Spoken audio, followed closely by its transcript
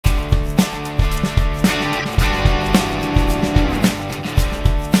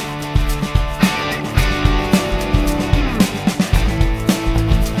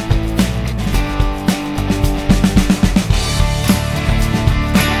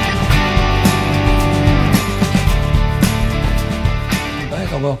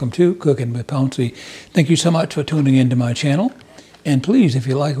welcome to Cooking with Pouncy. Thank you so much for tuning into my channel. And please, if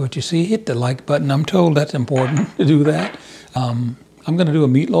you like what you see, hit the like button. I'm told that's important to do that. I'm going to do a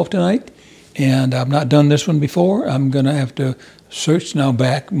meatloaf tonight, and I've not done this one before. I'm going to have to search now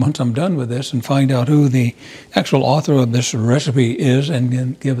back once I'm done with this and find out who the actual author of this recipe is and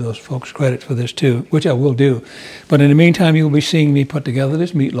then give those folks credit for this too, which I will do. But in the meantime, you'll be seeing me put together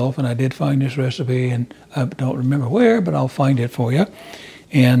this meatloaf, and I did find this recipe, and I don't remember where, but I'll find it for you.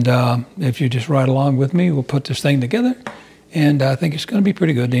 And if you just ride along with me, we'll put this thing together, and I think it's going to be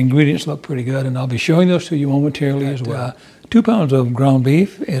pretty good. The ingredients look pretty good, and I'll be showing those to you momentarily as well. 2 pounds of ground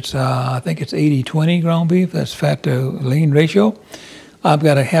beef. It's I think it's 80-20 ground beef. That's fat to lean ratio. I've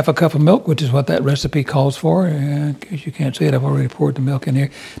got a half a cup of milk, which is what that recipe calls for. In case you can't see it, I've already poured the milk in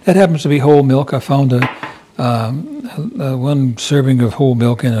here. That happens to be whole milk. I found one serving of whole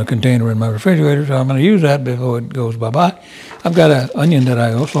milk in a container in my refrigerator, so I'm going to use that before it goes bye-bye. I've got an onion that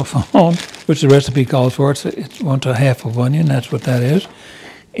I also found, which the recipe calls for. It's 1/2 of onion. That's what that is.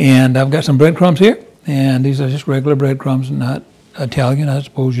 And I've got some breadcrumbs here. And these are just regular breadcrumbs, not Italian. I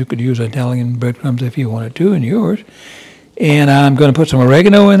suppose you could use Italian breadcrumbs if you wanted to in yours. And I'm going to put some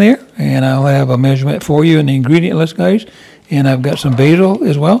oregano in there, and I'll have a measurement for you in the ingredient list, guys. And I've got some basil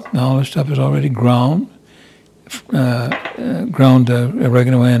as well. Now, all this stuff is already ground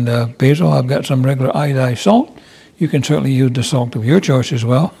oregano and basil. I've got some regular iodized salt. You can certainly use the salt of your choice as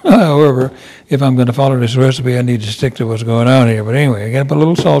well. However, if I'm going to follow this recipe, I need to stick to what's going on here. But anyway, I got to put a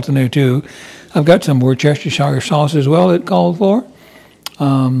little salt in there too. I've got some Worcestershire sauce as well that called for.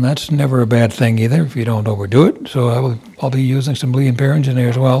 That's never a bad thing either if you don't overdo it. So I'll be using some Lee and Perrins in there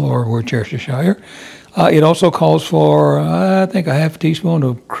as well, or Worcestershire. It also calls for, I think, a half teaspoon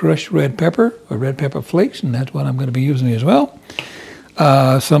of crushed red pepper, or red pepper flakes, and that's what I'm going to be using as well.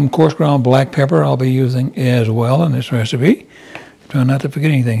 Some coarse ground black pepper I'll be using as well in this recipe. Try not to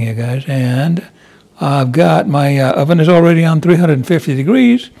forget anything here, guys. And I've got my oven is already on 350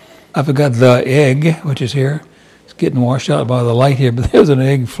 degrees. I forgot the egg, which is here. It's getting washed out by the light here, but there's an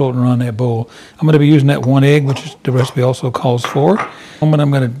egg floating around that bowl. I'm going to be using that one egg, which is, the recipe also calls for. I'm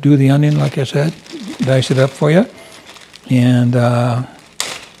going to do the onion, like I said, dice it up for you. And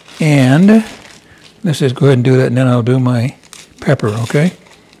let's just go ahead and do that, and then I'll do my pepper, okay?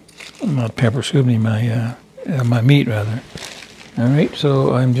 Not pepper, excuse me, my meat, rather. All right,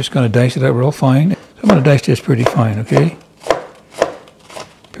 so I'm just going to dice it up real fine. So I'm going to dice this pretty fine, okay?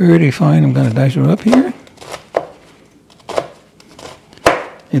 Pretty fine. I'm going to dice it up here.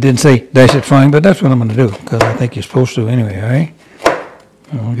 It didn't say dice it fine, but that's what I'm going to do, because I think you're supposed to anyway, all right?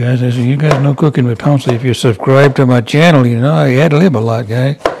 Well, guys, as you guys know Cooking with Pouncy, if you subscribe to my channel, you know I ad lib a lot,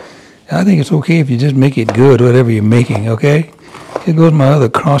 guys. I think it's okay if you just make it good, whatever you're making, okay? Here goes my other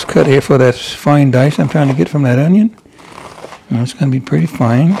cross cut here for that fine dice I'm trying to get from that onion. And it's going to be pretty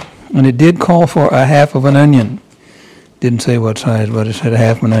fine. And it did call for a half of an onion. Didn't say what size, but it said a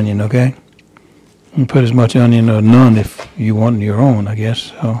half an onion, okay? You can put as much onion or none if you want your own, I guess.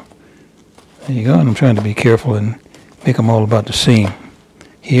 So there you go. And I'm trying to be careful and make them all about the same.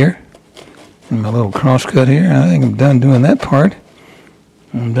 Here, and my little cross cut here. I think I'm done doing that part.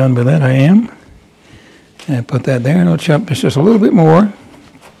 I'm done with that, I am. And I put that there, and I'll chop this just a little bit more,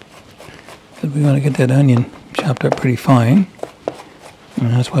 because we want to get that onion chopped up pretty fine.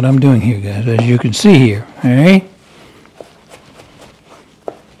 And that's what I'm doing here, guys, as you can see here, all right?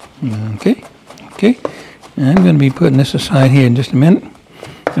 Okay. And I'm going to be putting this aside here in just a minute.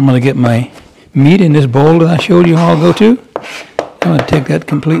 I'm going to get my meat in this bowl that I showed you how I'll go to. I'm going to take that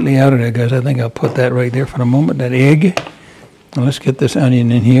completely out of there, guys. I think I'll put that right there for the moment, that egg. Now let's get this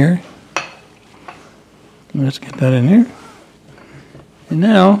onion in here. Let's get that in here. And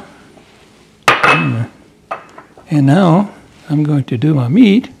now I'm going to do my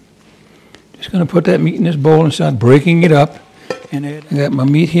meat. Just going to put that meat in this bowl and start breaking it up. And I got my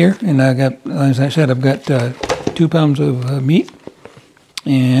meat here, and I got, as I said, I've got 2 pounds of meat.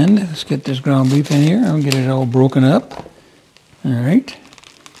 And let's get this ground beef in here. I'll get it all broken up. All right.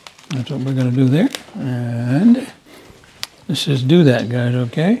 That's what we're going to do there. And let's just do that, guys,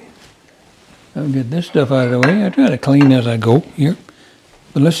 okay? I'll get this stuff out of the way. I try to clean as I go here.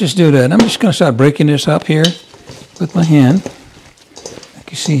 But let's just do that. And I'm just going to start breaking this up here with my hand.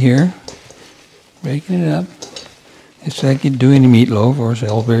 Like you see here. Breaking it up. It's like you're doing a meatloaf or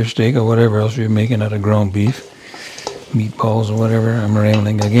Salisbury steak or whatever else you're making out of ground beef. Meatballs or whatever. I'm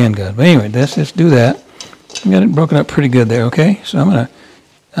rambling again, guys. But anyway, let's just do that. I got it broken up pretty good there, okay? So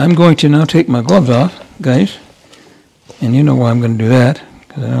I'm going to now take my gloves off, guys. And you know why I'm going to do that.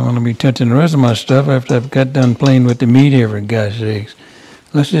 Because I don't want to be touching the rest of my stuff after I've got done playing with the meat here, for God's sakes.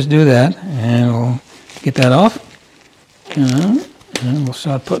 Let's just do that, and we'll get that off. And we'll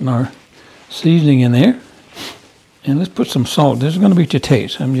start putting our seasoning in there. And let's put some salt. This is going to be to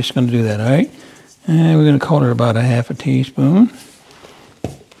taste. I'm just going to do that, all right? And we're going to call it about a half a teaspoon.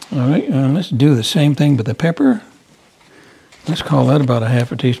 All right, let's do the same thing with the pepper. Let's call that about a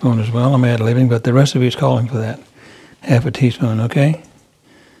half a teaspoon as well. I'm ad-libbing, but the recipe is calling for that. Half a teaspoon, okay?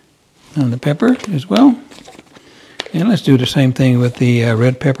 And the pepper as well. And let's do the same thing with the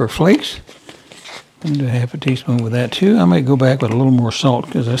red pepper flakes. I'm going to do half a teaspoon with that too. I might go back with a little more salt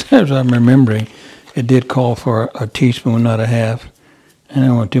because as I'm remembering, it did call for a teaspoon, not a half. And I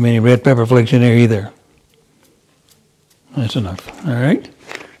don't want too many red pepper flakes in there either. That's enough, all right?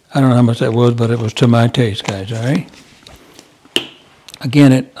 I don't know how much that was, but it was to my taste, guys, all right?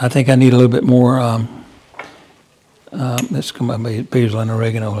 Again, I think I need a little bit more, let's come up with basil and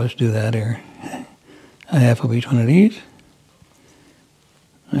oregano. Let's do that here. A half of each one of these.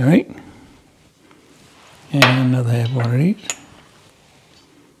 All right. And another half one of these.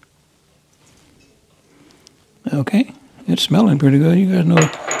 Okay. It's smelling pretty good. You guys know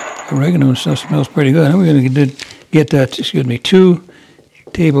oregano and stuff smells pretty good. And we're going to get 2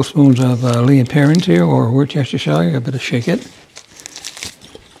 tablespoons of Lea and Perrins here, or Worcestershire. I better shake it.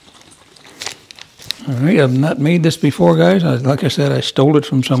 All right, I've not made this before, guys. Like I said, I stole it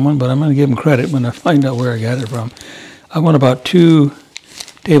from someone, but I'm going to give them credit when I find out where I got it from. I want about 2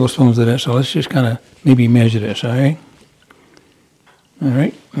 tablespoons of this, so let's just kind of maybe measure this, all right? All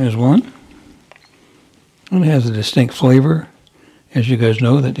right, there's one. And it has a distinct flavor, as you guys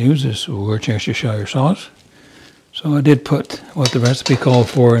know, that uses Worcestershire sauce. So I did put what the recipe called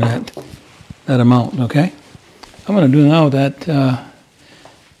for in that amount, okay? I'm going to do now that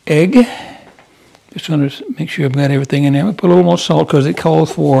egg. Just want to make sure I've got everything in there. I'm going to put a little more salt because it called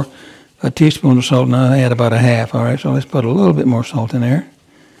for a teaspoon of salt. Now I had about a half, all right? So let's put a little bit more salt in there.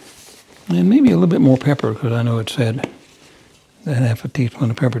 And maybe a little bit more pepper because I know it said that half a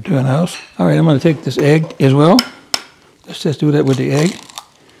teaspoon of pepper too in the house. All right, I'm going to take this egg as well. Let's just do that with the egg.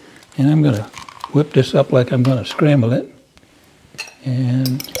 And I'm going to whip this up like I'm going to scramble it.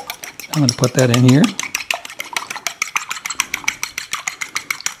 And I'm going to put that in here.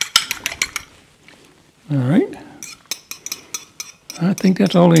 All right. I think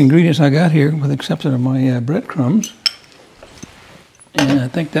that's all the ingredients I got here, with the exception of my breadcrumbs. And I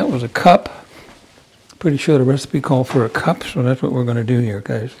think that was a cup. Pretty sure the recipe called for a cup, so that's what we're going to do here,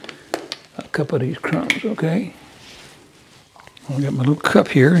 guys. A cup of these crumbs, okay? I got my little cup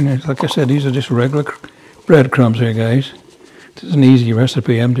here, and like I said, these are just regular breadcrumbs here, guys. This is an easy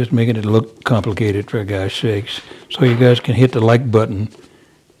recipe. I'm just making it look complicated, for God's sakes, so you guys can hit the like button.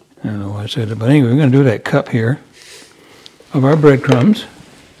 I don't know why I said it, but anyway, we're going to do that cup here of our breadcrumbs.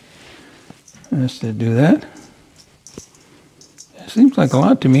 Let's do that. It seems like a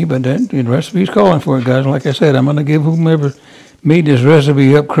lot to me, but the recipe's calling for it, guys. Like I said, I'm going to give whomever made this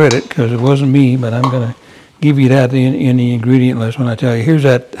recipe up credit, because it wasn't me, but I'm going to give you that in the ingredient list when I tell you. Here's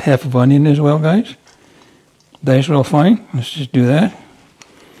that half of onion as well, guys. Diced real fine. Let's just do that.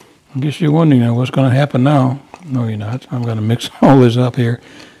 I guess you're wondering what's going to happen now. No, you're not. I'm going to mix all this up here.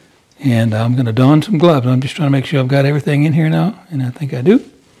 And I'm going to don some gloves. I'm just trying to make sure I've got everything in here now, and I think I do.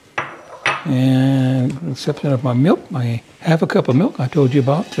 And with the exception of my milk, my half a cup of milk I told you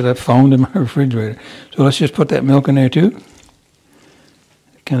about that I found in my refrigerator. So let's just put that milk in there too.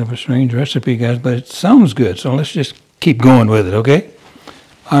 Kind of a strange recipe, guys, but it sounds good. So let's just keep going with it, okay?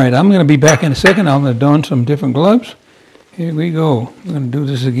 All right, I'm going to be back in a second. I'm going to don some different gloves. Here we go. We're going to do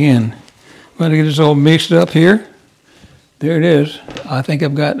this again. I'm going to get this all mixed up here. There it is. I think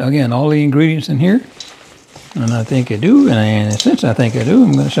I've got, again, all the ingredients in here. And I think I do. And since I think I do,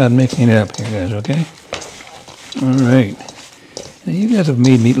 I'm going to start mixing it up here, guys, okay? All right. Now, you guys have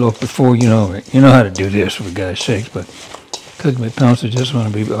made meatloaf before, you know it. You know how to do this, for God's sakes. But cooking with Pouncy just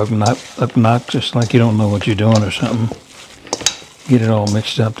want to be obnoxious, like you don't know what you're doing or something. Get it all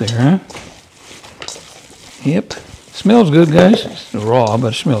mixed up there, huh? Yep. Smells good, guys. It's raw,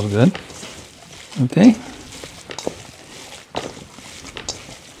 but it smells good. Okay.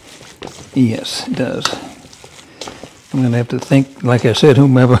 Yes, it does. I'm going to have to think, like I said,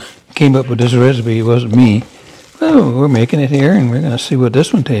 whomever came up with this recipe, it wasn't me. Well, we're making it here, and we're going to see what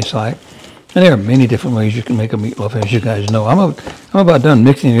this one tastes like. And there are many different ways you can make a meatloaf, as you guys know. I'm about done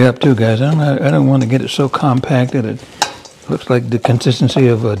mixing it up, too, guys. I don't want to get it so compact that it looks like the consistency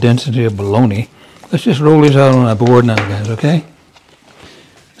of density of bologna. Let's just roll these out on our board now, guys, okay?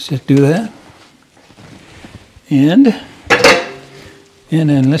 Let's just do that. And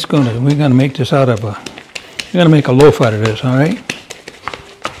then we're going to make this out of we're going to make a loaf out of this, all right?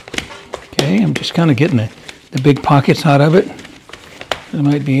 Okay, I'm just kind of getting the big pockets out of it. There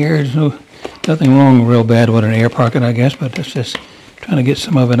might be air. There's nothing wrong real bad with an air pocket, I guess, but let's just Trying to get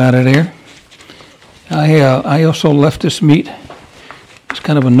some of it out of there. I also left this meat. It's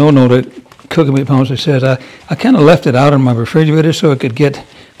kind of a no-no that Cooking with Pouncy says. I kind of left it out in my refrigerator so it could get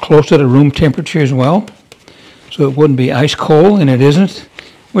closer to room temperature as well, so it wouldn't be ice cold, and it isn't.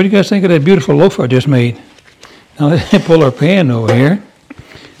 What do you guys think of that beautiful loaf I just made? Now let's pull our pan over here,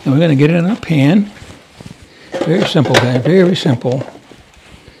 and we're going to get it in our pan. Very simple, guys. Very simple.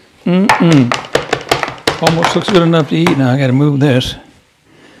 Almost looks good enough to eat. Now I got to move this.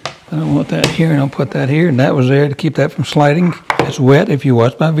 I don't want that here, and I'll put that here. And that was there to keep that from sliding. It's wet. If you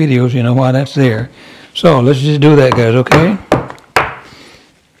watch my videos, you know why that's there. So let's just do that, guys, okay?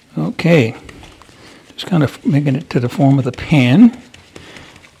 Okay. Just kind of making it to the form of the pan.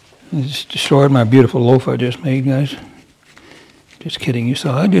 I just destroyed my beautiful loaf I just made, guys. Just kidding. You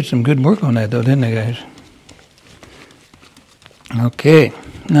saw I did some good work on that, though, didn't I, guys? Okay.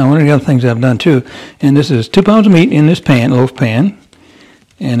 Now, one of the other things I've done, too, and this is 2 pounds of meat in this pan, loaf pan.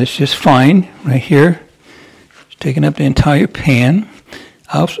 And it's just fine right here. It's taking up the entire pan.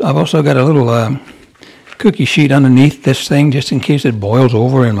 I've also got a little cookie sheet underneath this thing just in case it boils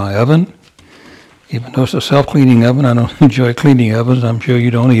over in my oven. Even though it's a self-cleaning oven, I don't enjoy cleaning ovens. I'm sure you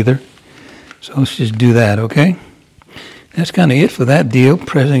don't either. So let's just do that, okay? That's kind of it for that deal.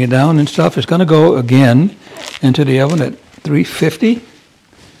 Pressing it down and stuff. It's going to go again into the oven at 350.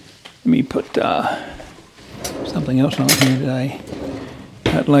 Let me put something else on here that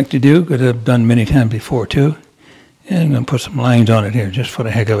I'd like to do, because I've done many times before too. And I'm going to put some lines on it here just for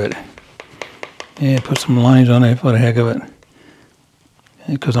the heck of it. Yeah, put some lines on it for the heck of it.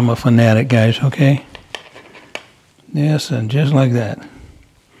 Because I'm a fanatic, guys, okay? Yes, and just like that.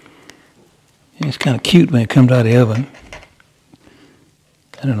 And it's kind of cute when it comes out of the oven.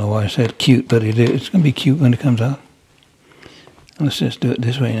 I don't know why I said cute, but it is. It's going to be cute when it comes out. Let's just do it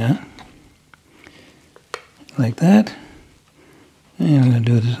this way now. Like that. And I'm going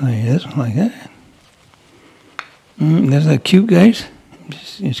to do this like this, like that. That's that cute, guys?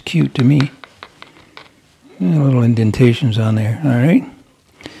 It's cute to me. Little indentations on there, all right?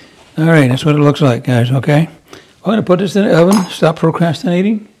 All right, that's what it looks like, guys, okay? I'm going to put this in the oven, stop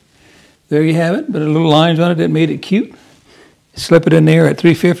procrastinating. There you have it, put a little lines on it that made it cute. Slip it in there at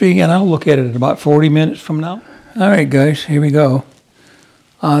 350, and I'll look at it in about 40 minutes from now. All right, guys, here we go.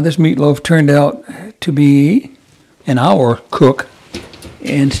 This meatloaf turned out to be an hour cook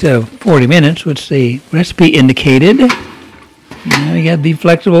instead of 40 minutes, which the recipe indicated. You got to be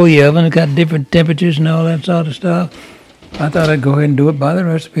flexible. The oven has got different temperatures and all that sort of stuff. I thought I'd go ahead and do it by the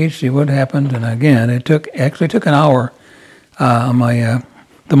recipe, see what happens. And again, it actually took an hour on my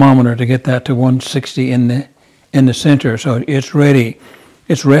thermometer to get that to 160 in the center. So it's ready.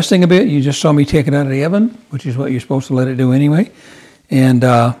 It's resting a bit. You just saw me take it out of the oven, which is what you're supposed to let it do anyway. And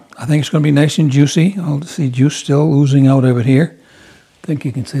I think it's going to be nice and juicy. I'll see juice still oozing out of it here. I think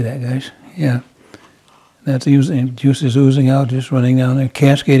you can see that, guys. Yeah. That's oozing, juice is oozing out, just running down and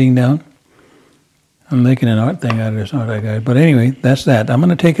cascading down. I'm making an art thing out of this, aren't I, guys? But anyway, that's that. I'm going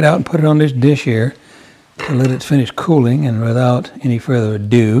to take it out and put it on this dish here to let it finish cooling. And without any further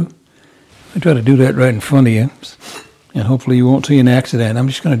ado, I try to do that right in front of you. And hopefully you won't see an accident. I'm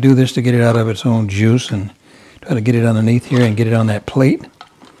just going to do this to get it out of its own juice and try to get it underneath here and get it on that plate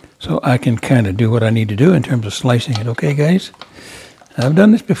so I can kind of do what I need to do in terms of slicing it. Okay, guys? I've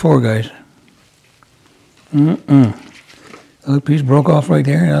done this before, guys. A little piece broke off right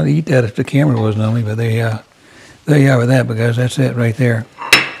there, and I'll eat that if the camera wasn't on me, but there you are with that, but guys, that's it right there.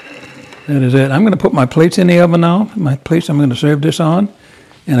 That is it. I'm going to put my plates in the oven now. My plates I'm going to serve this on,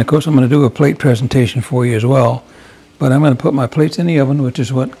 and of course I'm going to do a plate presentation for you as well. But I'm going to put my plates in the oven, which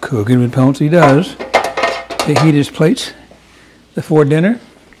is what Cooking with Pouncy does. To heat his plates before dinner.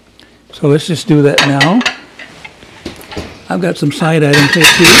 So let's just do that now. I've got some side items here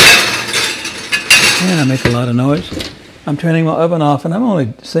too. Yeah, I make a lot of noise. I'm turning my oven off, and I'm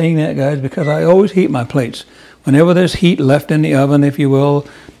only saying that, guys, because I always heat my plates. Whenever there's heat left in the oven, if you will,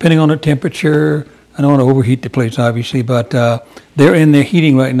 depending on the temperature, I don't want to overheat the plates, obviously, but they're in there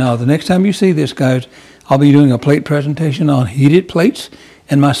heating right now. The next time you see this, guys, I'll be doing a plate presentation on heated plates,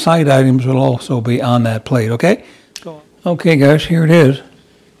 and my side items will also be on that plate, okay? Okay, guys, here it is.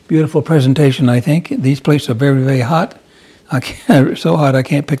 Beautiful presentation, I think. These plates are very, very hot. So hot I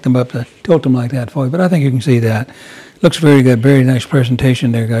can't pick them up to tilt them like that for you, but I think you can see that. Looks very good. Very nice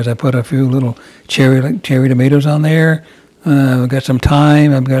presentation there, guys. I put a few little cherry tomatoes on there. I've got some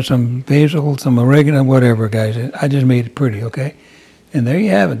thyme. I've got some basil, some oregano, whatever, guys. I just made it pretty, okay? And there you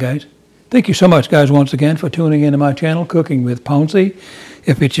have it, guys. Thank you so much, guys, once again for tuning into my channel, Cooking with Pouncy.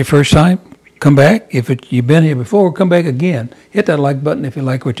 If it's your first time, come back. If you've been here before, come back again. Hit that like button if you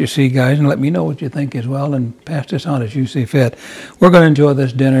like what you see, guys, and let me know what you think as well, and pass this on as you see fit. We're going to enjoy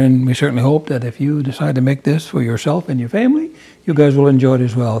this dinner, and we certainly hope that if you decide to make this for yourself and your family, you guys will enjoy it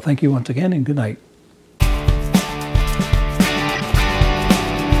as well. Thank you once again, and good night.